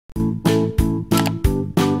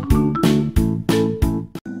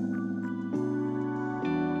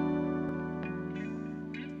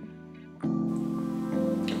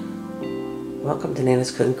to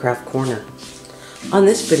Nana's Cook and Craft Corner. On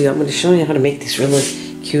this video I'm going to show you how to make these really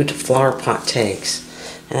cute flower pot tags.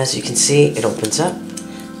 And as you can see, it opens up.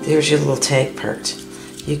 There's your little tag part.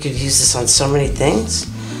 You could use this on so many things.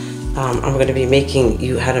 I'm going to be making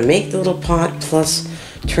you how to make the little pot plus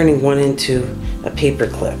turning one into a paper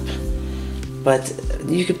clip. But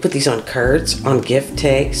you could put these on cards, on gift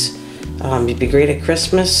tags. You'd be great at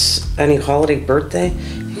Christmas, any holiday, birthday.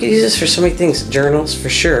 You could use this for so many things. Journals, for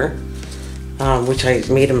sure, which I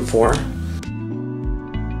made them for.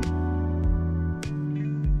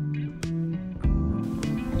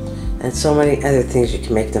 And so many other things you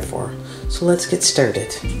can make them for. So let's get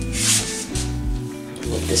started.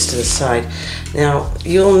 Move this to the side. Now,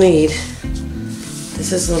 you'll need,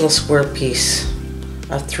 this is a little square piece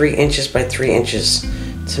of 3 inches by 3 inches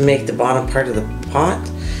to make the bottom part of the pot.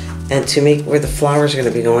 And to make where the flowers are going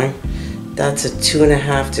to be going, that's a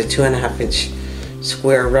 2.5 to 2.5 inch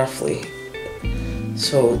square roughly.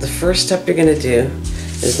 So the first step you're going to do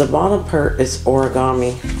is the bottom part is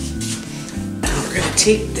origami. And we're going to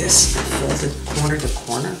take this and fold it corner to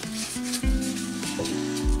corner.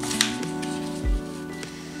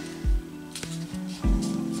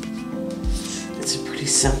 It's a pretty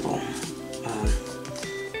simple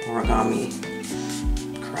origami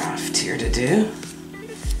craft here to do.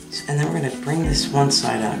 And then we're going to bring this one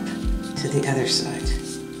side up to the other side.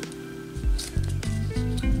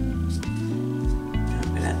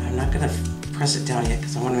 I'm not going to press it down yet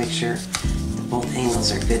because I want to make sure that both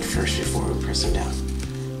angles are good first before we press them down.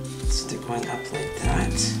 So they're going up like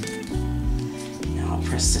that. Now I'll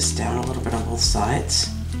press this down a little bit on both sides.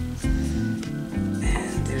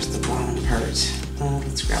 And there's the bottom part.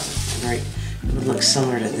 Let's grab it. Right, it would look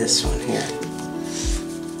similar to this one here.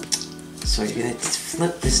 So you're going to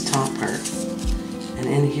flip this top part, and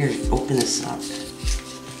in here, open this up.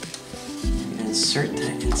 You're going to insert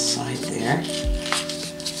that inside there,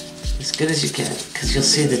 as good as you can, because you'll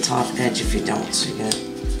see the top edge if you don't. So you're going to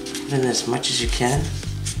put in as much as you can.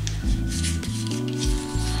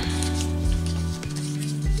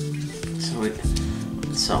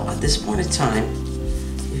 So at this point in time,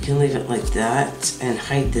 you can leave it like that and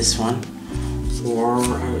hide this one, or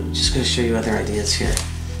I'm just going to show you other ideas here.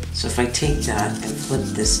 So if I take that and flip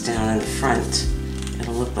this down in the front,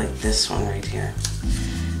 it'll look like this one right here.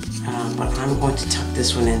 But I'm going to tuck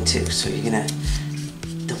this one in too. So you're gonna,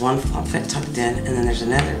 the one flop fit tucked in, and then there's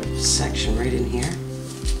another section right in here.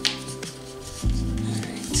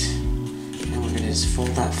 Alright, and we're gonna just fold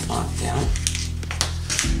that flop down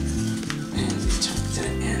and tuck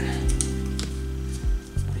that in,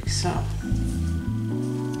 like so.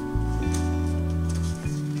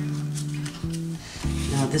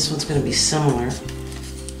 Now this one's going to be similar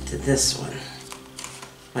to this one,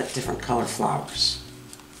 but different color flowers.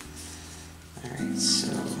 Alright,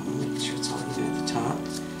 so make sure it's all even at the top.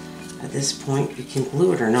 At this point, you can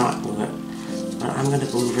glue it or not glue it, but I'm going to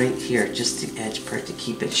glue right here, just the edge part to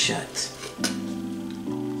keep it shut.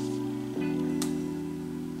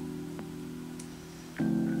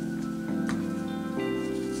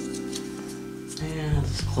 And I'll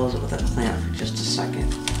just close it with a clamp for just a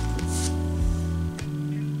second.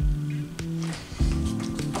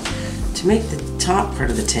 To make the top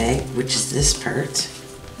part of the tag, which is this part,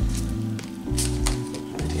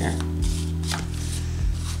 right here,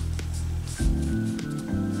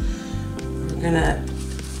 we're gonna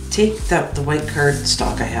take the white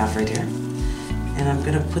cardstock I have right here, and I'm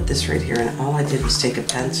gonna put this right here, and all I did was take a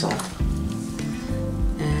pencil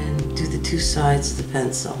and do the 2 sides of the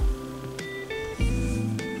pencil.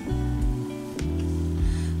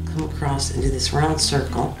 Come across and do this round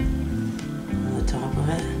circle on the top of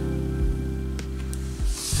it.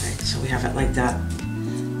 So we have it like that.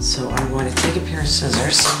 So I'm going to take a pair of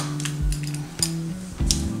scissors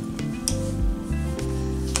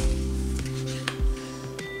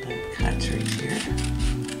and cut right here.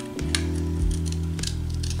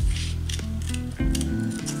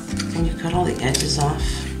 And you cut all the edges off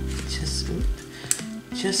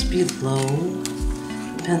just below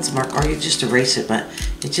the pencil mark, or you just erase it, but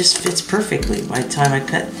it just fits perfectly by the time I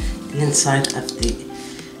cut the inside of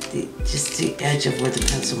just the edge of where the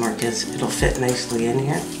pencil mark is. It'll fit nicely in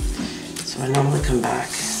here. So I normally come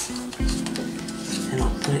back and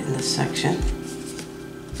I'll put it in this section.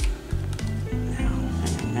 Now,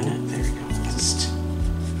 hang on a minute, there we go. Just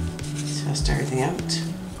test everything out.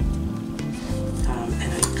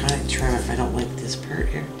 And I kind of trim if I don't like this part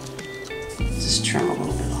here. Just trim a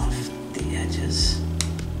little bit off the edges.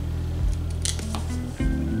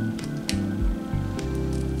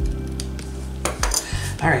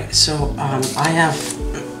 Alright, so I'm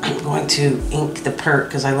going to ink the part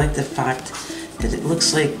because I like the fact it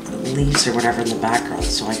looks like leaves or whatever in the background.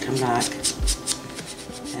 So I come back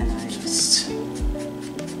and I just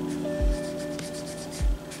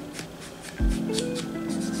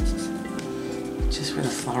where the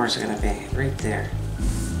flowers are going to be, right there.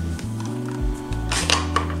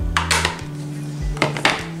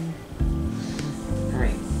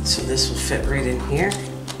 Alright, so this will fit right in here.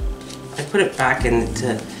 I put it back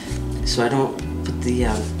into, so I don't put the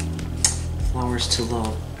flowers too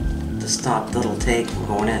low to stop the little tag from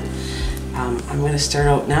going in. I'm going to start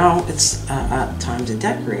out now. It's time to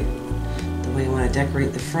decorate the way I want to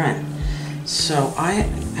decorate the front. So I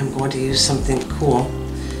am going to use something cool.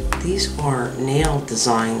 These are nail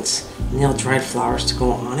designs, nail dried flowers to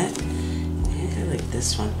go on it. Yeah, I like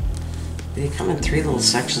this one. They come in 3 little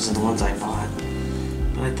sections of the ones I bought.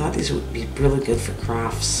 But I thought these would be really good for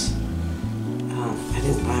crafts. I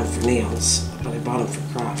didn't buy them for nails, but I bought them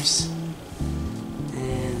for crafts.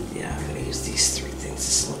 And yeah, I'm going to use these 3 things.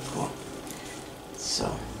 This will look cool.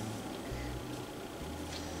 So.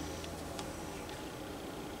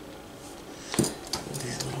 Put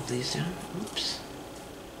these little leaves down. Oops.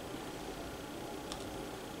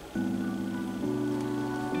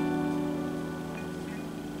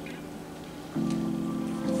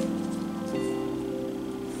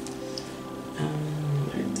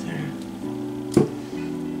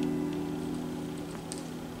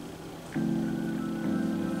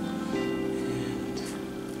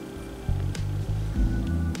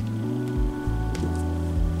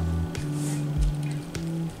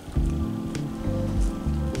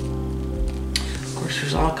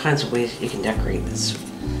 There's all kinds of ways you can decorate this,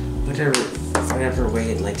 whatever way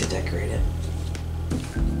you'd like to decorate it.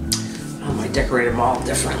 I decorate them all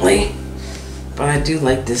differently, but I do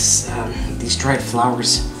like this these dried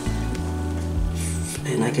flowers,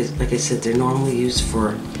 and like I said, they're normally used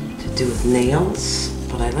to do with nails,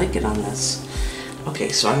 but I like it on this. Okay,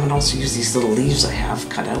 so I'm going to also use these little leaves I have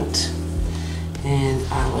cut out, and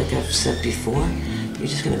like I've said before, you're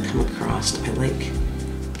just going to come across. I like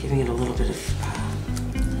giving it a little bit of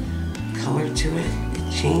color to it.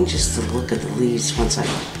 It changes the look of the leaves once I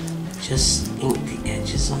just ink the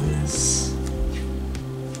edges on this.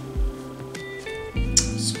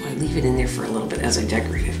 So I leave it in there for a little bit as I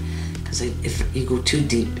decorate it, because if you go too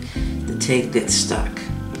deep, the tag gets stuck.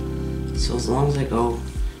 So as long as I go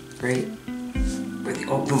right where the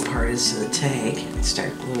open part is to the tag and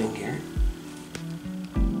start gluing here.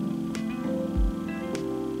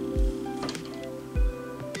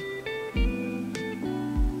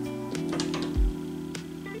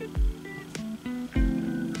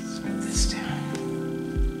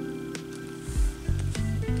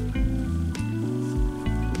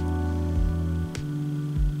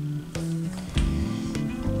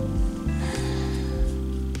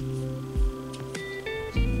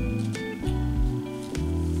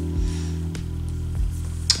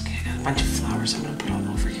 Bunch of flowers I'm going to put all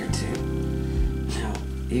over here too. Now,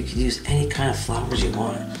 you could use any kind of flowers you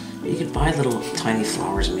want. You could buy little tiny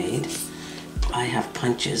flowers made. I have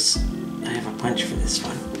punches. I have a punch for this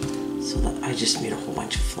one. So that I just made a whole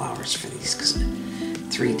bunch of flowers for these because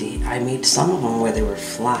 3D. I made some of them where they were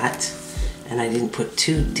flat and I didn't put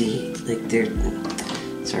 2D, like they're,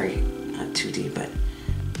 sorry, not 2D, but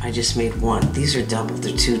I just made one. These are double,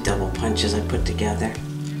 they're 2 double punches I put together.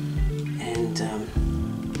 And,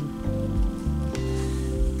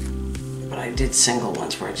 but I did single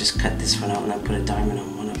ones where I just cut this one out and I put a diamond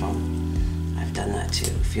on one of them. I've done that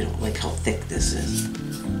too, if you don't like how thick this is.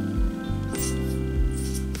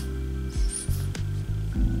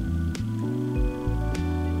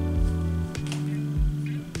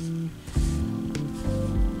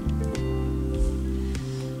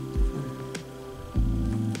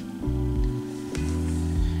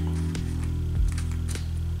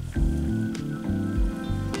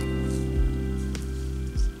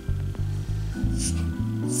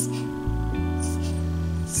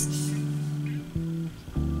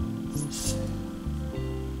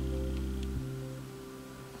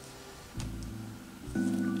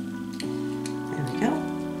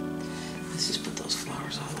 Let's just put those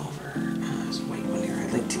flowers all over. There's a white one here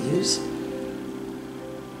I'd like to use.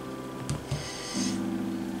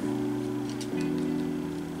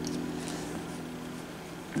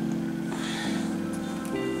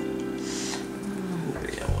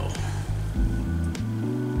 Yellow.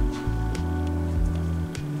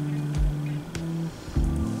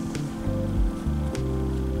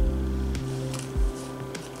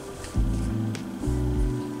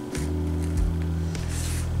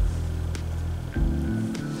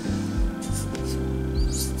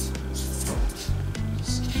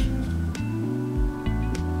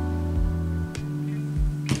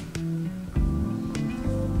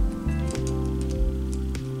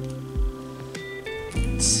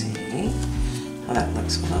 see how that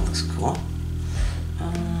looks. Oh, that looks cool. I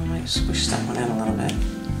might squish that one in a little bit.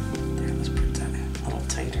 There, let's put that in a little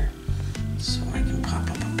tighter so I can pop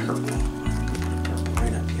up a purple. I can put a purple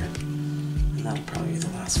right up here. And that'll probably be the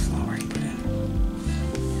last flower I put in.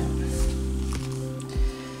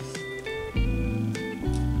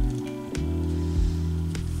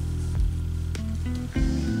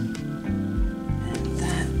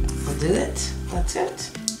 Do it. That's it.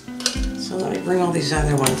 So let me bring all these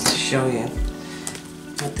other ones to show you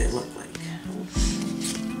what they look like.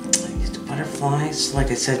 I used butterflies. Like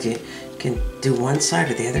I said, you can do one side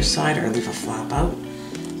or the other side, or leave a flap out.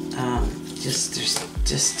 There's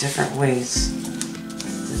just different ways to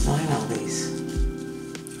design all these.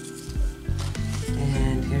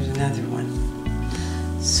 And here's another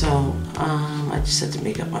one. So I just had to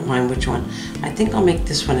make up my mind which one. I think I'll make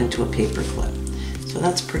this one into a paper clip. So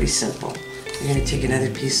that's pretty simple. You're going to take another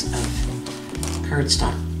piece of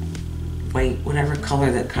cardstock, white, whatever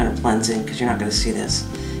color that kind of blends in, because you're not going to see this.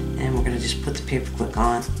 And we're going to just put the paper clip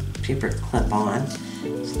on,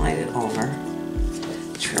 slide it over,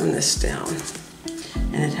 trim this down.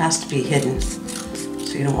 And it has to be hidden,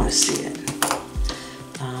 so you don't want to see it.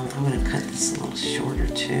 I'm going to cut this a little shorter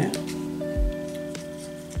too.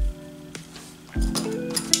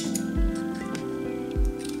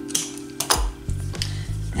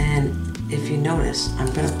 If you notice, I'm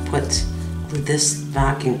going to put this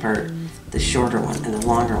backing part, the shorter one, and the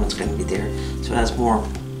longer one's going to be there, so it has more,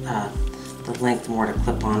 the length more to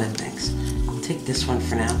clip on and things. I'll take this one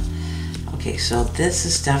for now. Okay, so this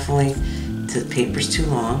is definitely, the paper's too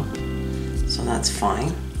long, so that's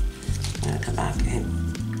fine. I'm going to come back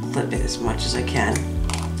and clip it as much as I can.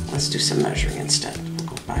 Let's do some measuring instead. We'll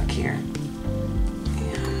go back here.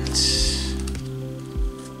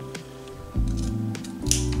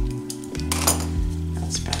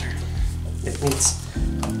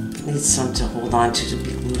 It needs some to hold on to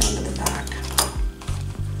be glued onto the back.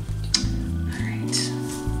 Alright.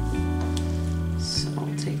 So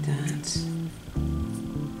I'll take that.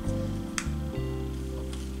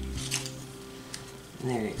 And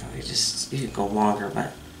there you go. You can go longer,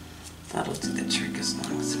 but that'll do the trick as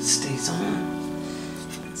long as it stays on.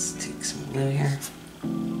 Let's take some glue here.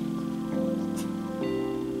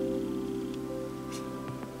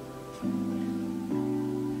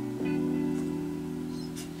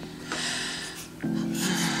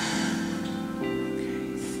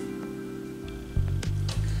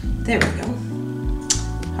 There we go.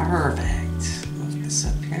 Perfect. Move this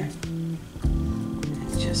up here.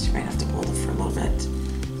 And just, you might have to hold it for a little bit.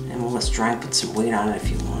 And we'll let's dry and put some weight on it if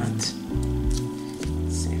you want.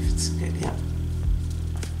 Let's see if it's good. Yep.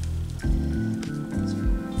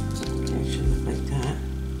 It should look like that.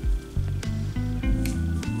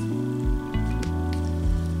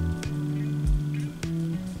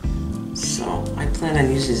 So I plan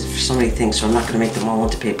on using this for so many things, so I'm not going to make them all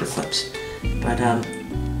into paper clips. But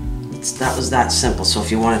that was that simple. So if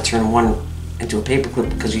you want to turn one into a paper clip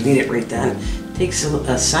because you need it right then, it takes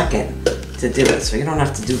a second to do it. So you don't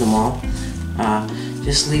have to do them all.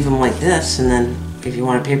 Just leave them like this, and then if you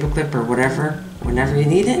want a paper clip or whatever, whenever you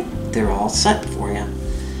need it, they're all set for you.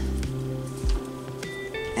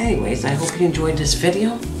 Anyways, I hope you enjoyed this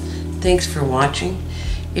video. Thanks for watching.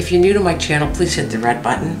 If you're new to my channel, please hit the red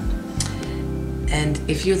button. And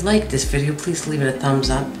if you like this video, please leave it a thumbs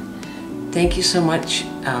up. Thank you so much.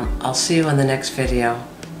 I'll see you on the next video.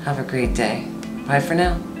 Have a great day. Bye for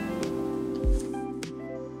now.